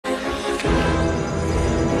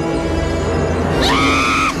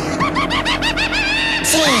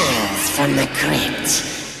from the crypt.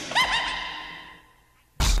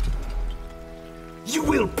 You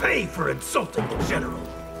will pay for insulting the General.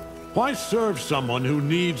 Why serve someone who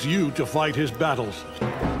needs you to fight his battles?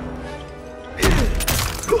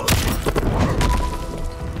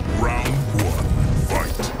 Round one,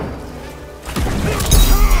 fight.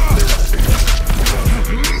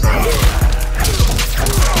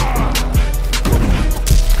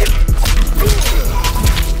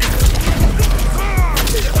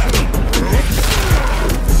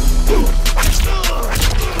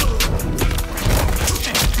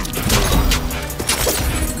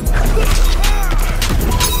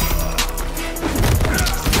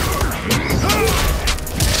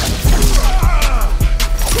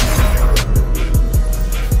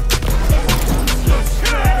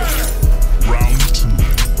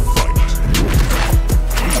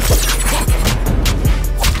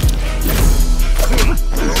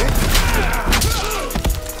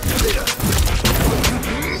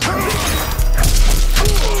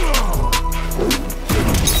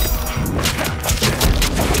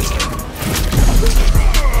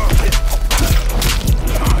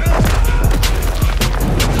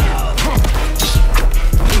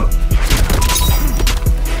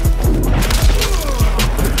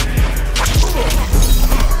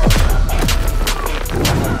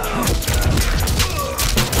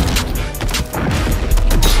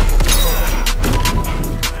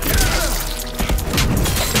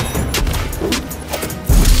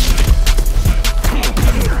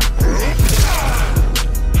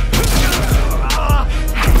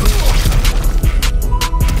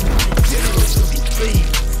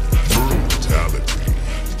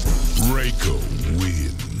 Reiko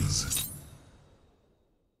wins.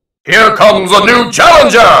 Here comes a new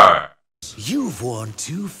challenger! You've worn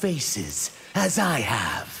two faces, as I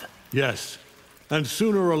have. Yes, and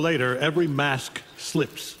sooner or later, every mask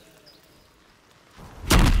slips.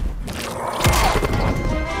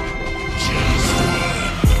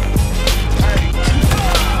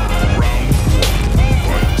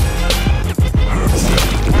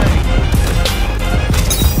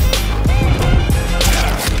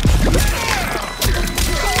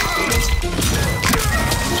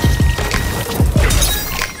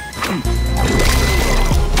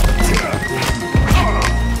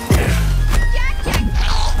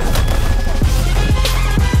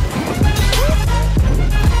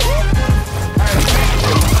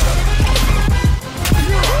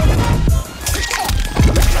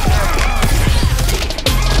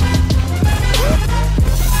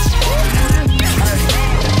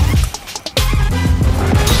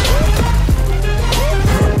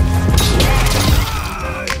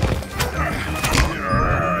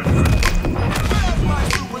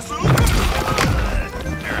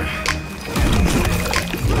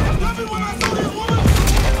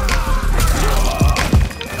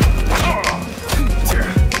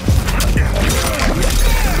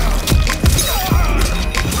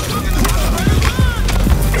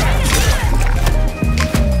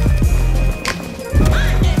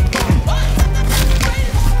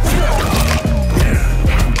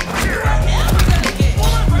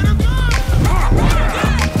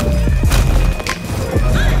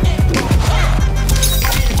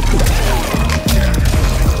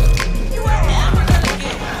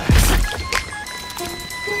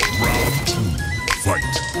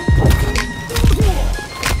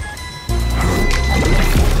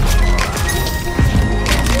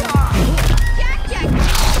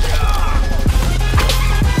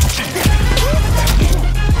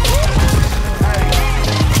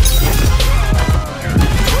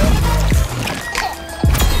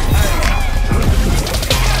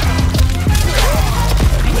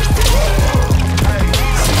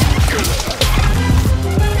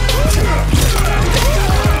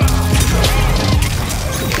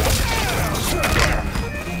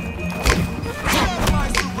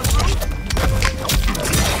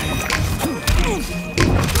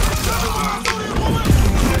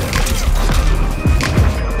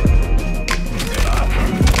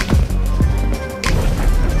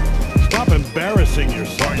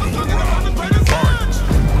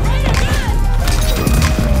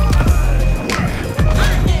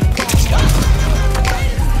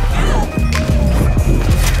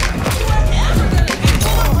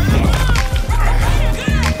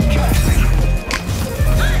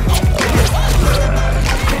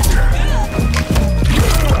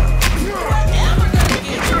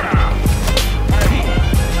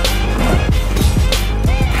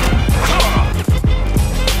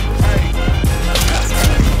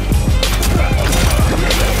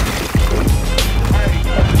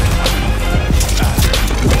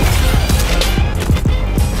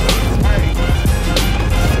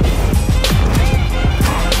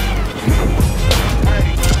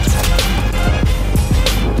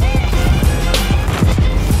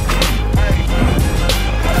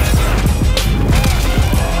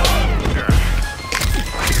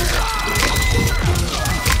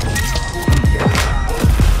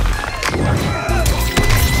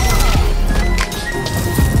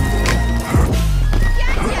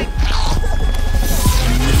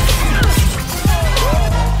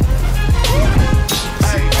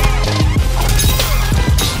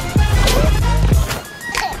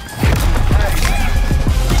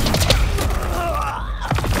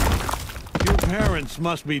 parents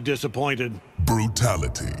must be disappointed.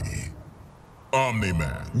 Brutality.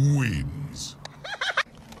 Omni-Man wins.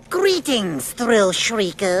 Greetings, thrill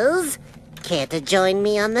shriekers. Care to join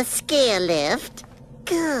me on the scare lift?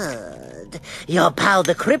 Good. Your pal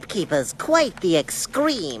the Crypt Keeper's quite the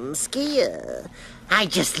extreme skier. I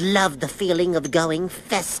just love the feeling of going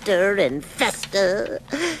fester and fester.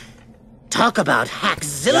 Talk about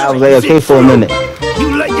hackzilla. I was okay for a minute.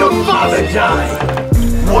 You let your father die!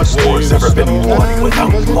 What war's ever been won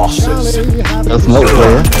without losses? That's no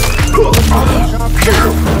player.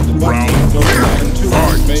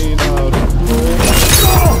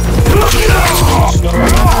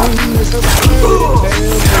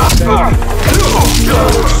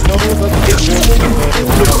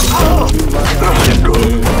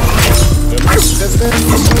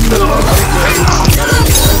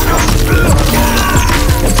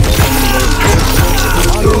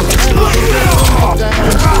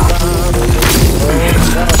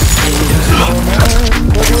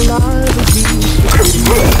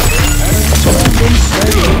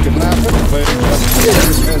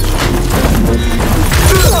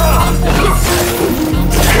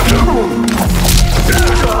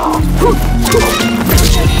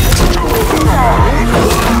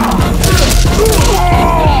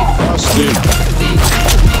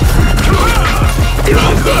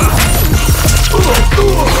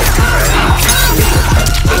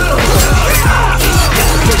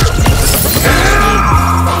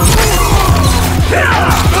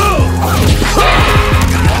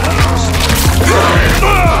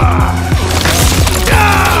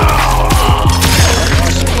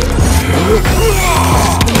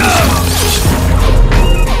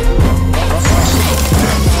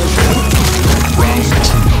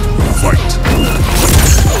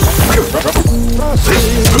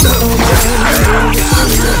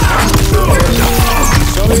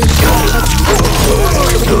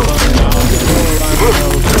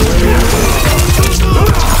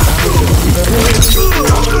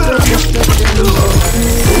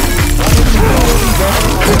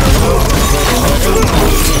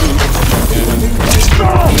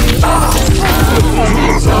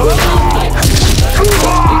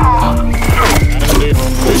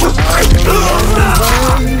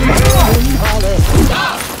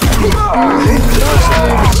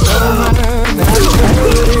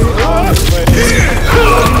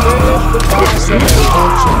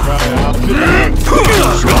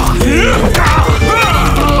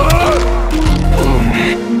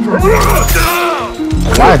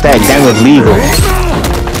 Why is that damage legal?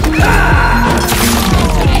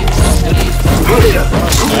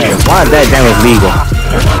 Man, why is that damage legal?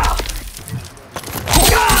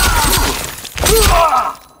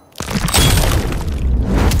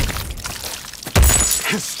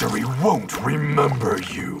 History won't remember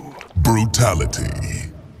you.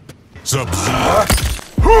 Brutality. Sub-Zero.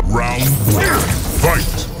 Round 1.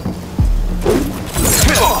 Fight!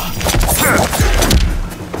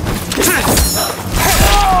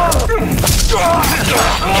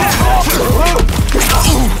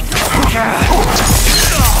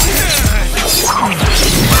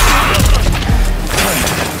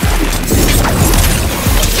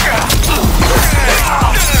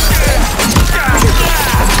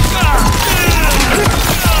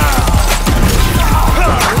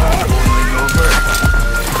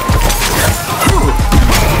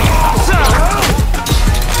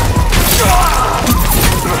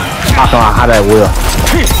 I don't know how that will.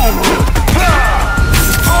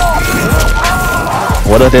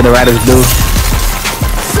 What else did the Riders do?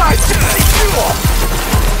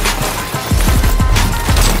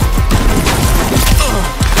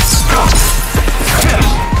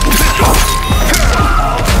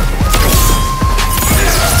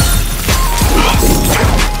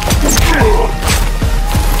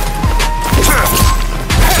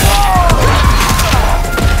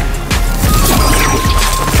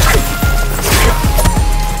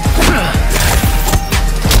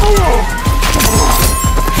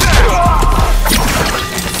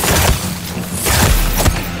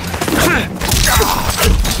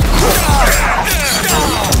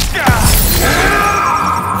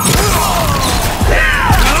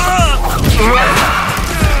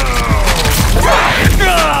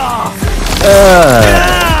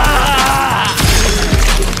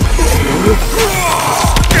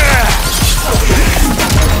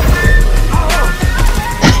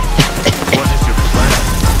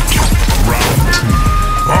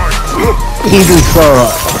 He just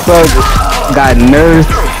got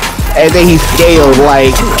nerfed, and then he scaled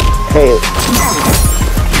like, hey.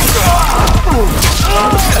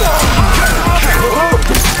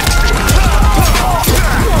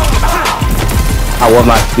 out with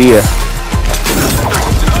my spear.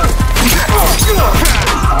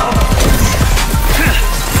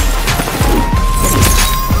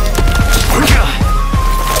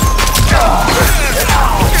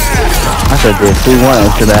 I should do 3-1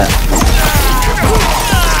 into that.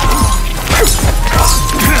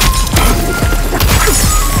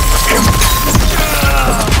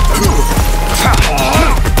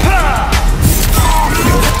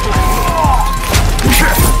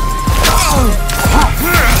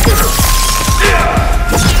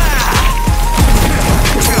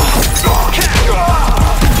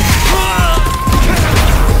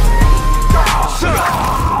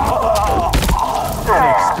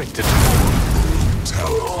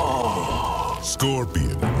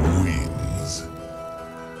 Scorpion wins.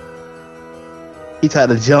 He tried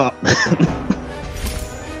to jump.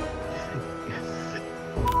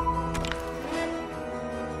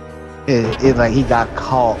 It's like he got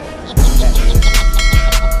caught.